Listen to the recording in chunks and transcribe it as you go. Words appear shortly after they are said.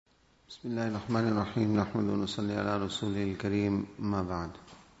بسم الله الرحمن الرحيم نحمد ونصلي على رسوله الكريم ما بعد.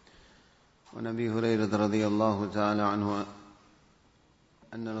 وعن أبي هريرة رضي الله تعالى عنه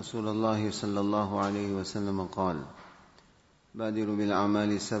أن رسول الله صلى الله عليه وسلم قال: بادروا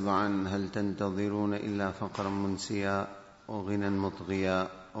بالأعمال سبعا هل تنتظرون إلا فقرا منسيا وغنى مطغيا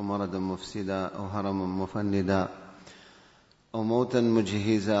ومرضا مفسدا أو هرما مفندا أو موتا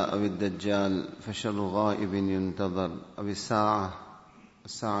مجهزا أو الدجال فشر غائب ينتظر أو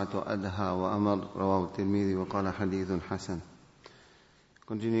الساعة أدهى وأمر. رواه الترمذي وقال حديث حسن.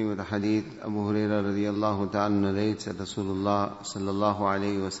 Continuing with the hadith, Abu Hurairah radiyallahu ta'ala narrates that Rasulullah sallallahu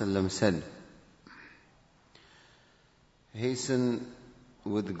alayhi wasallam said, hasten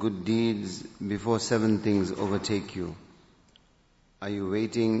with good deeds before 7 things overtake you. Are you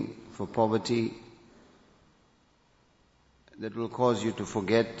waiting for poverty that will cause you to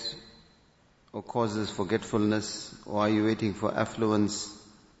forget or causes forgetfulness? Or are you waiting for affluence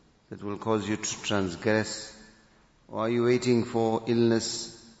that will cause you to transgress? Or are you waiting for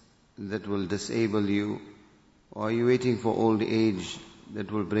illness that will disable you? Or are you waiting for old age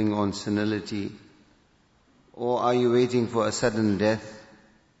that will bring on senility? Or are you waiting for a sudden death?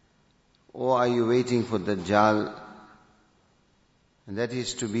 Or are you waiting for Dajjal? And that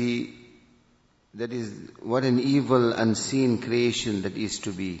is what an evil unseen creation that is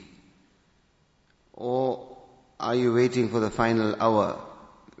to be. Or are you waiting for the final hour,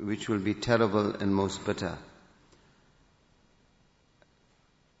 which will be terrible and most bitter?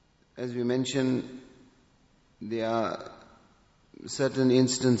 As we mentioned, there are certain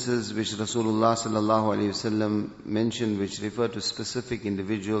instances which Rasulullah sallallahu alaihi wasallam mentioned which refer to specific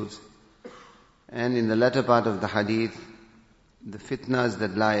individuals. And in the latter part of the hadith, the fitnas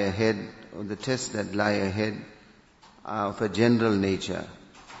that lie ahead or the tests that lie ahead are of a general nature.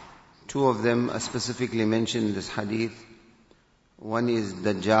 2 of them are specifically mentioned in this hadith. One is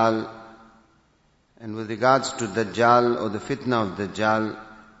Dajjal. And with regards to Dajjal or the fitna of Dajjal,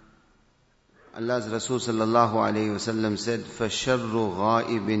 Allah's Rasul sallallahu alayhi wasallam said, فَشَرُّ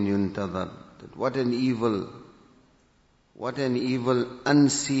غَائِبٍ يُنْتَظَرُ. That what an evil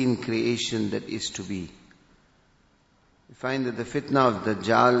unseen creation that is to be. We find that the fitna of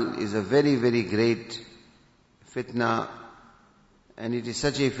Dajjal is a very, very great fitna. And it is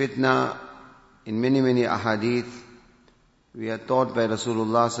such a fitna, in many, many ahadith, we are taught by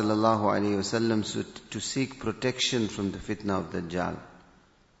Rasulullah sallallahu alayhi wasallam to seek protection from the fitna of Dajjal.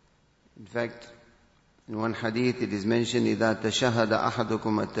 In fact, in one hadith it is mentioned, إِذَا تَشَهَدَ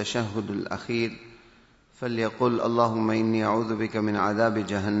أَحَدُكُمْ التَّشَهُدُ الْأَخِيرِ فَلْيَقُلْ اللَّهُمَّ إِنِّي أَعُوذُ بِكَ مِنْ عَذَابِ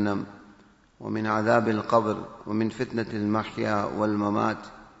جَهَنَّمَ وَمِنْ عَذَابِ الْقَبْرِ وَمِنْ فِتْنَةِ الْمَحْيَا وَالْمَمَاتِ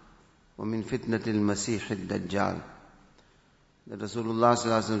وَمِنْ فِتْنَةِ الْمَسِيحِ الدَّجَّالِ. That Rasulullah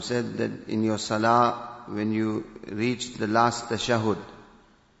sallallahu alaihi wasallam said that in your salah, when you reach the last tashahud,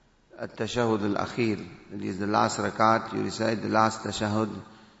 at-tashahud al-akhir, that is the last rakat, you recite the last tashahud,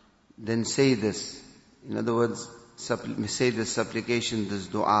 then say this. In other words, say this supplication, this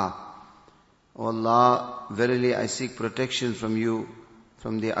dua. O Allah, verily I seek protection from you,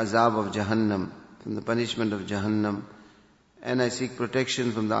 from the azab of Jahannam, from the punishment of Jahannam. And I seek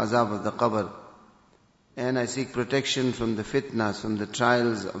protection from the azab of the qabr. And I seek protection from the fitnas, from the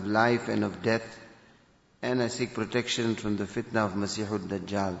trials of life and of death. And I seek protection from the fitna of Masihud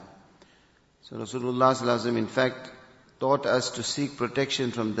Dajjal. So Rasulullah sallallahu alaihi wasallam, in fact, taught us to seek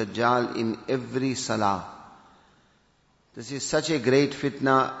protection from Dajjal in every salah. This is such a great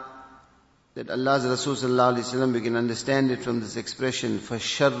fitna that Allah's Rasul sallallahu alaihi wasallam, we can understand it from this expression,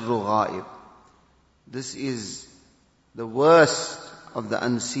 فَشَرُّ غَائِبٍ. This is the worst of the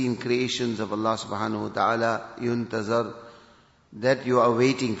unseen creations of Allah subhanahu wa ta'ala, yuntazar, that you are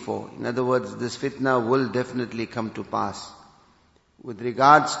waiting for. In other words, this fitna will definitely come to pass. With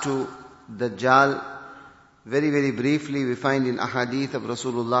regards to Dajjal, very, very briefly, we find in ahadith of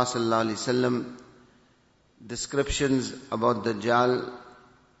Rasulullah sallallahu alaihi wasallam descriptions about Dajjal.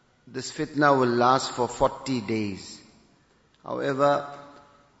 This fitna will last for 40 days. However,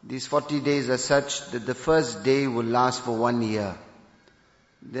 these 40 days are such that the first day will last for 1 year.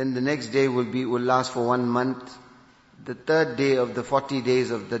 Then the next day will last for 1 month. The third day of the 40 days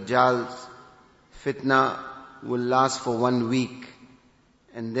of Dajjal's fitna will last for 1 week.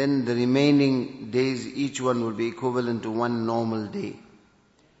 And then the remaining days, each one will be equivalent to 1 normal day.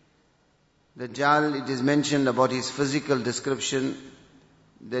 Dajjal, it is mentioned about his physical description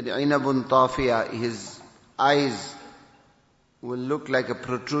that Inabun Tafiya, his eyes will look like a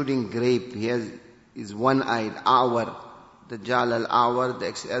protruding grape. He is one-eyed, Awar. Dajjal al-Awar,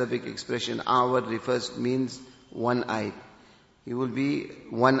 the Arabic expression Awar means one-eyed. He will be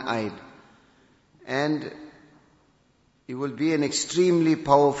one-eyed. And He will be an extremely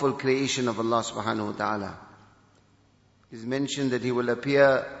powerful creation of Allah subhanahu wa ta'ala. It is mentioned that he will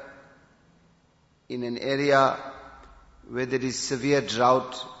appear in an area where there is severe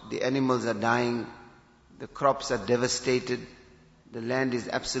drought, the animals are dying, the crops are devastated, the land is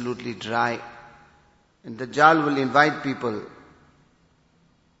absolutely dry. And Dajjal will invite people.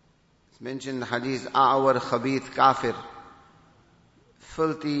 It's mentioned in the hadith, A'war Khabith Kafir,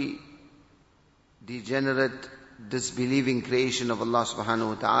 filthy, degenerate, disbelieving creation of Allah subhanahu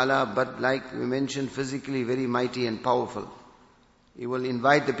wa ta'ala, but like we mentioned, physically very mighty and powerful. He will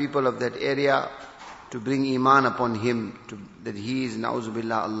invite the people of that area to bring iman upon him, that he is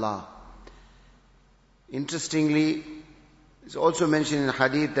na'uzubillah Allah. Interestingly, it's also mentioned in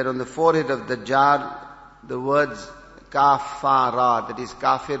hadith that on the forehead of Dajjal, the words kafara, that is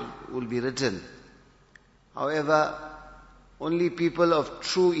kafir, will be written. However, only people of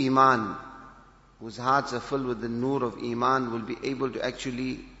true iman, whose hearts are filled with the nur of iman, will be able to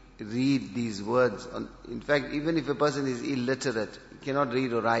actually read these words. In fact, even if a person is illiterate, he cannot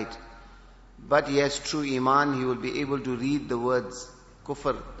read or write, but he has true iman, he will be able to read the words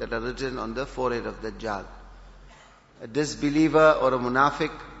kufr that are written on the forehead of Dajjal. A disbeliever or a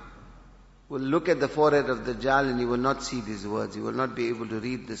munafiq will look at the forehead of Dajjal and he will not see these words. He will not be able to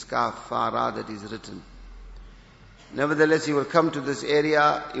read this kafara that is written. Nevertheless, he will come to this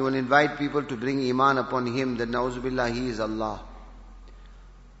area, he will invite people to bring iman upon him, that na'uzubillah, he is Allah.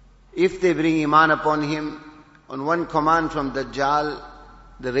 If they bring iman upon him, on one command from Dajjal,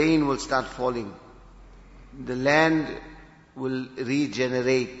 the rain will start falling. The land will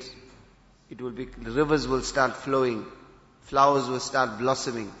regenerate. The rivers will start flowing. Flowers will start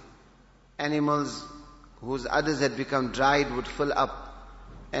blossoming. Animals whose udders had become dried would fill up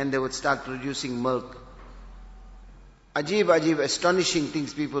and they would start producing milk. Ajib, astonishing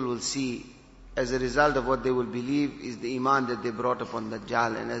things people will see as a result of what they will believe is the iman that they brought upon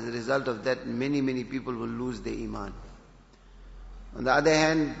Dajjal, and as a result of that, many people will lose their iman. On the other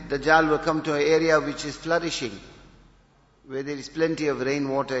hand, Dajjal will come to an area which is flourishing, where there is plenty of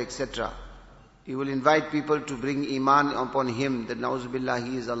rainwater, etc. He will invite people to bring iman upon him, that na'uzubillah,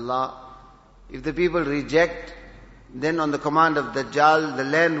 he is Allah. If the people reject, then on the command of Dajjal, the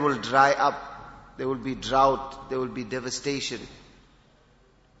land will dry up. There will be drought, there will be devastation.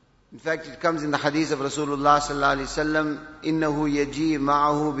 In fact, it comes in the hadith of Rasulullah sallallahu alaihi wasallam, "Innahu yaji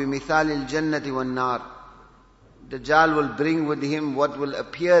ma'ahu bimithal al-jannati wan-nar." Dajjal will bring with him what will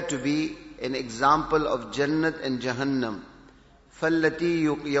appear to be an example of Jannat and Jahannam. فَالَّتِي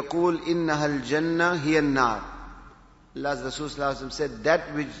يَقُولُ إِنَّهَا الْجَنَّةِ هِيَ النَّارِ. Allah's Rasul sallallahu alaihi wasallam said,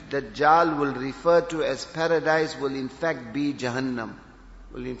 that which Dajjal will refer to as paradise will in fact be Jahannam,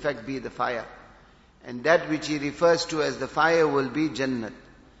 will in fact be the fire. And that which he refers to as the fire will be Jannat.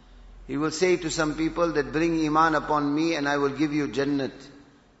 He will say to some people that bring iman upon me and I will give you Jannat.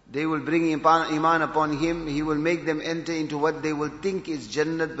 They will bring iman upon him, he will make them enter into what they will think is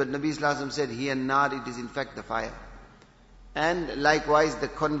Jannat, but Nabi sallallahu alaihi wasallam said, "Hiya nar," it is in fact the fire. And likewise the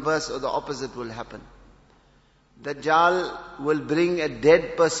converse or the opposite will happen. Dajjal will bring a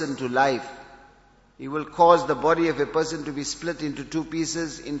dead person to life. He will cause the body of a person to be split into two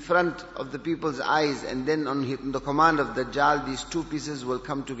pieces in front of the people's eyes, and then on the command of Dajjal, these two pieces will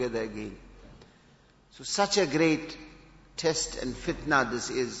come together again. So such a great test and fitna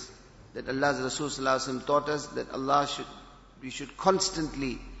this is, that Allah's Rasul sallallahu alaihi wasallam taught us that we should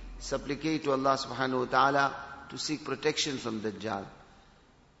constantly supplicate to Allah subhanahu wa ta'ala to seek protection from Dajjal.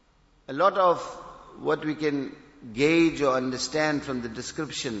 A lot of what we can gauge or understand from the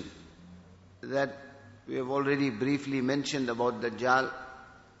description that we have already briefly mentioned about Dajjal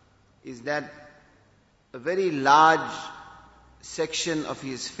is that a very large section of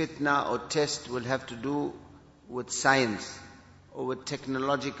his fitna or test will have to do with science or with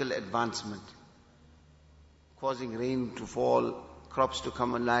technological advancement, causing rain to fall, crops to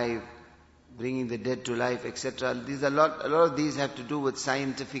come alive, bringing the dead to life, etc. A lot of these have to do with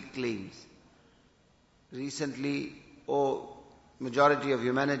scientific claims. Recently, majority of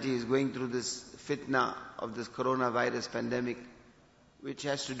humanity is going through this fitna of this coronavirus pandemic, which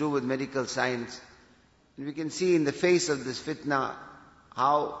has to do with medical science. And we can see in the face of this fitna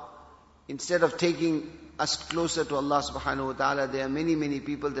how instead of taking us closer to Allah subhanahu wa ta'ala, there are many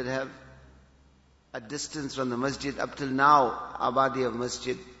people that have a distance from the masjid. Up till now, abadi of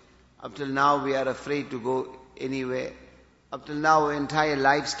masjid. Up till now, we are afraid to go anywhere. Up till now, our entire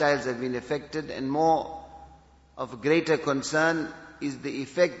lifestyles have been affected, and more of greater concern is the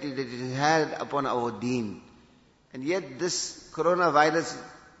effect that it had upon our deen. And yet this coronavirus,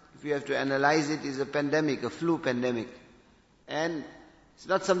 if you have to analyze it, is a pandemic, a flu pandemic. And it's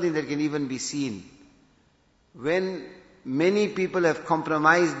not something that can even be seen. When many people have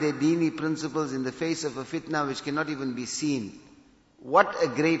compromised their deeni principles in the face of a fitna which cannot even be seen. What a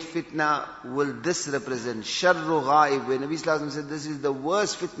great fitna will this represent? Sharru ghaib. When Nabi Sallallahu Alaihi Wasallam said, this is the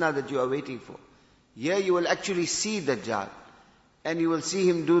worst fitna that you are waiting for. Here you will actually see Dajjal. And you will see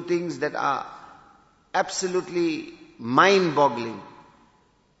him do things that are absolutely mind-boggling.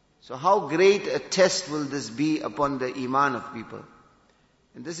 So how great a test will this be upon the iman of people?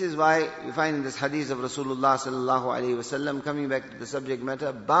 And this is why we find in this hadith of Rasulullah sallallahu alaihi wasallam, coming back to the subject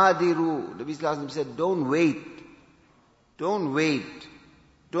matter, Badiru. Nabi Sallallahu Alaihi Wasallam said, don't wait. Don't wait.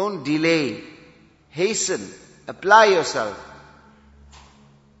 Don't delay. Hasten. Apply yourself.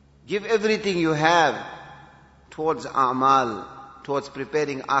 Give everything you have towards a'mal, towards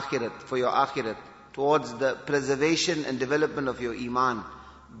preparing akhirat, for your akhirat, towards the preservation and development of your iman,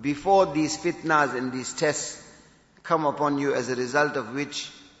 before these fitnas and these tests come upon you, as a result of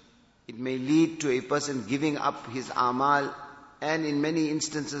which it may lead to a person giving up his a'mal, and in many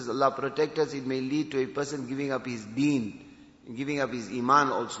instances, Allah protect us, it may lead to a person giving up his deen, and giving up his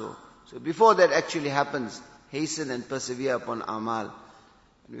iman also. So before that actually happens, hasten and persevere upon a'mal.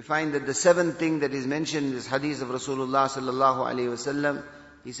 And we find that the seventh thing that is mentioned in this hadith of Rasulullah sallallahu alaihi wasallam,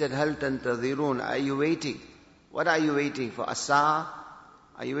 he said, Hal tantadhirun, are you waiting? What are you waiting for? As-sa'a?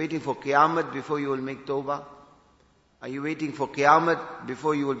 Are you waiting for Qiyamah before you will make tawbah? Are you waiting for Qiyamah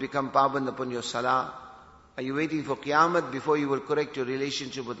before you will become pardoned upon your salah? Are you waiting for Qiyamah before you will correct your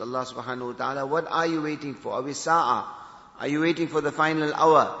relationship with Allah subhanahu wa ta'ala? What are you waiting for? Awi sa'a? Are you waiting for the final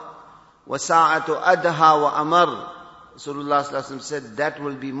hour? Wa sa'atu adha wa amar. Rasulullah sallallahu alaihi wasallam said that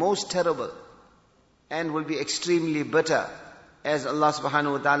will be most terrible and will be extremely bitter. As Allah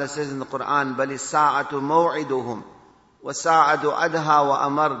subhanahu wa ta'ala says in the Quran, Bali sa'atu maw'iduhum wa sa'atu adha wa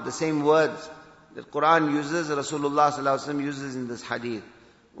amar. The same words that Quran uses, Rasulullah sallallahu alaihi wasallam uses in this hadith.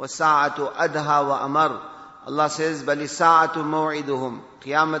 Wa sa'atu adha wa amar. Allah says, Bali sa'atu maw'iduhum.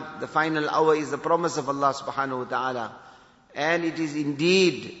 Qiyamah, the final hour, is the promise of Allah subhanahu wa ta'ala. And it is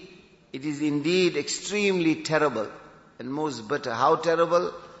indeed extremely terrible and most bitter. How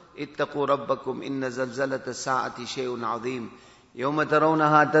terrible? اتقوا ربكم إن زلزلة الساعة شيء عظيم يوم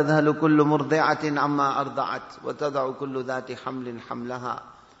ترونها تذهل كل مرضعة عما أرضعت وتضع كل ذات حمل حملها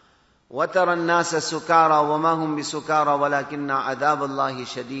وترى الناس سكارى وما هم بسكارى ولكن عذاب الله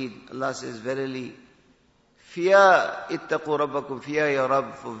شديد. Allah says, verily, fear, اتقوا ربكم, fear your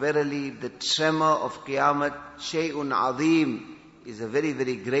Rabb, for verily the tremor of Qiyamah, شيء عظيم, is a very,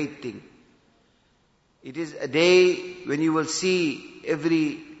 very great thing. It is a day when you will see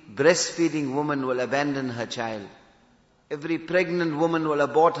every breastfeeding woman will abandon her child. Every pregnant woman will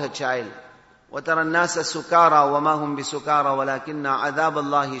abort her child. وَتَرَى النَّاسَ سُكَارَى وَمَا هُمْ بِسُكَارَى وَلَكِنَّ عَذَابَ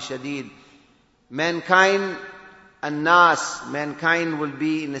اللَّهِ شَدِيدٌ. Mankind and mankind will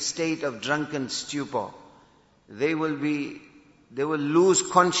be in a state of drunken stupor. They will lose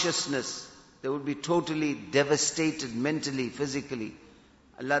consciousness. They will be totally devastated mentally, physically.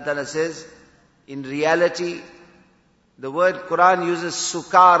 Allah Ta'ala says, in reality, the word Quran uses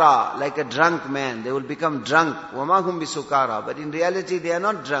sukara, like a drunk man. They will become drunk. وَمَا هُمْ بِسُكَارَى. But in reality, they are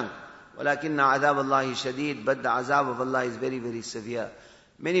not drunk. وَلَكِنَّ عَذَابَ اللَّهِ شَدِيدٌ. But the azab of Allah is very, very severe.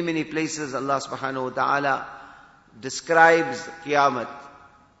 Many, many places Allah subhanahu wa ta'ala describes Qiyamah.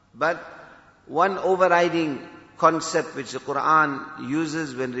 But one overriding concept which the Quran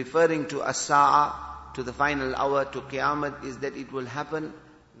uses when referring to as-sa'a, to the final hour, to Qiyamah, is that it will happen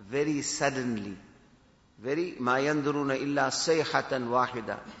very suddenly. Very, مَا يَنْظُرُونَ إِلَّا صَيْحَةً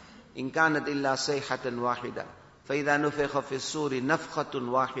وَاحِدًا إِنْ كَانَتْ إِلَّا صَيْحَةً وَاحِدًا فَإِذَا نُفِخَ فِي الصُّورِ نَفْخَةٌ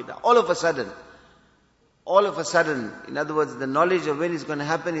وَاحِدًا. All of a sudden, in other words, the knowledge of when it's going to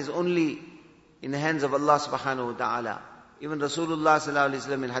happen is only in the hands of Allah subhanahu wa ta'ala. Even Rasulullah sallallahu alaihi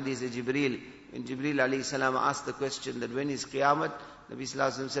wasallam in hadith of Jibreel, when Jibreel alayhi salam asked the question that when is Qiyamah, Nabi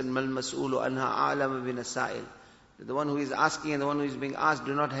sallallahu alaihi wasallam said, مَا الْمَسْئُولُ أَنْهَا أَعْلَمَ مِنَ السَّائِلِ. The one who is asking and the one who is being asked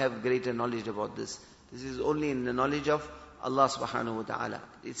do not have greater knowledge about this. This is only in the knowledge of Allah subhanahu wa ta'ala.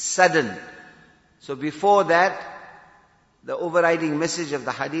 It's sudden. So before that, the overriding message of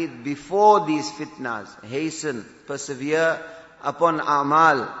the hadith, before these fitnas, hasten, persevere upon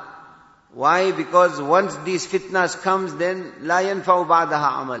a'mal. Why? Because once these fitnas comes, then la yanfa'u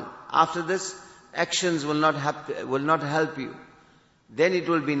ba'daha amal. After this, actions will not help you. Then it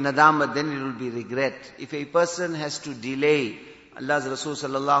will be nadamat, then it will be regret. If a person has to delay, Allah's Rasul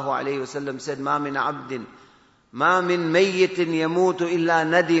sallallahu alayhi wa sallam said, مَا مِنْ عَبْدٍ مَا مِنْ مَيِّتٍ يَمُوتُ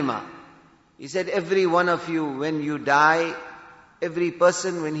إِلَّا نَدِمًا. He said, every one of you, when you die, every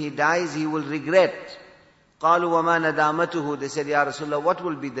person when he dies, he will regret. قَالُوا وَمَا نَدَامَتُهُ. They said, Ya Rasulullah, what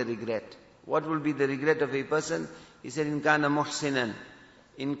will be the regret? What will be the regret of a person? He said, إِنْ كَانَ مُحْسِنًا.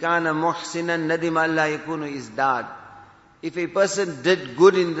 إِنْ كَانَ مُحْسِنًا نَدِمَ أَلَّا يَكُونُ إِزْدَادٍ. If a person did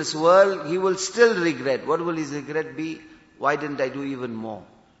good in this world, he will still regret. What will his regret be? Why didn't I do even more?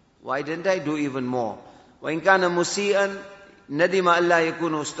 Why didn't I do even more? وَإِنْ كَانَ مُسِيئًا نَدِمَ أَلَّا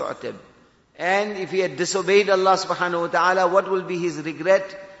يَكُونُ اسْتُعْتَبٍ. And if he had disobeyed Allah subhanahu wa ta'ala, what will be his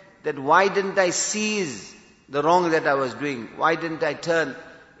regret? That why didn't I seize the wrong that I was doing? Why didn't I turn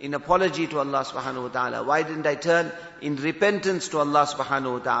in apology to Allah subhanahu wa ta'ala? Why didn't I turn in repentance to Allah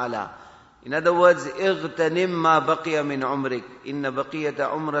subhanahu wa ta'ala? In other words, اغتنم ما بقي من عمرك إن بقية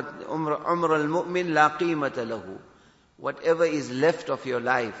عمر المؤمن لا قيمة له. Whatever is left of your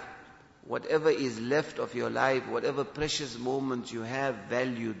life, whatever precious moments you have,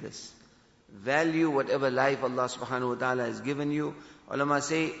 value this. Value whatever life Allah subhanahu wa ta'ala has given you. Ulama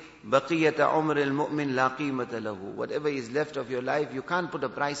say, بقية عمر المؤمن لا قيمة له. Whatever is left of your life, you can't put a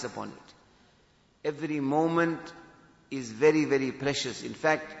price upon it. Every moment is very, very precious. In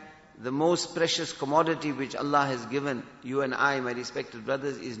fact, the most precious commodity which Allah has given you and I, my respected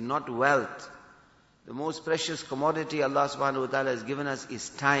brothers, is not wealth. The most precious commodity Allah subhanahu wa ta'ala has given us is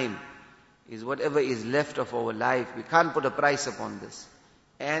time, is whatever is left of our life. We can't put a price upon this.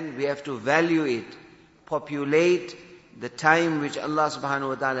 And we have to value it. Populate the time which Allah subhanahu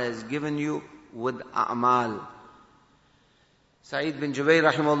wa ta'ala has given you with a'mal. Sa'id bin Jubayr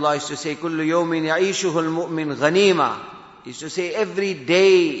rahimahullah used to say, كُلُّ يَوْمٍ يَعِيشُهُ الْمُؤْمِنْ غَنِيمًا. He used to say, every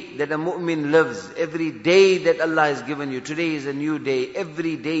day that a mu'min lives, every day that Allah has given you, today is a new day,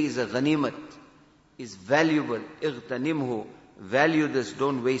 every day is a ghanimat, is valuable. اغتنمه. Value this,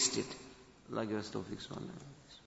 don't waste it. Allah give us tawfiq.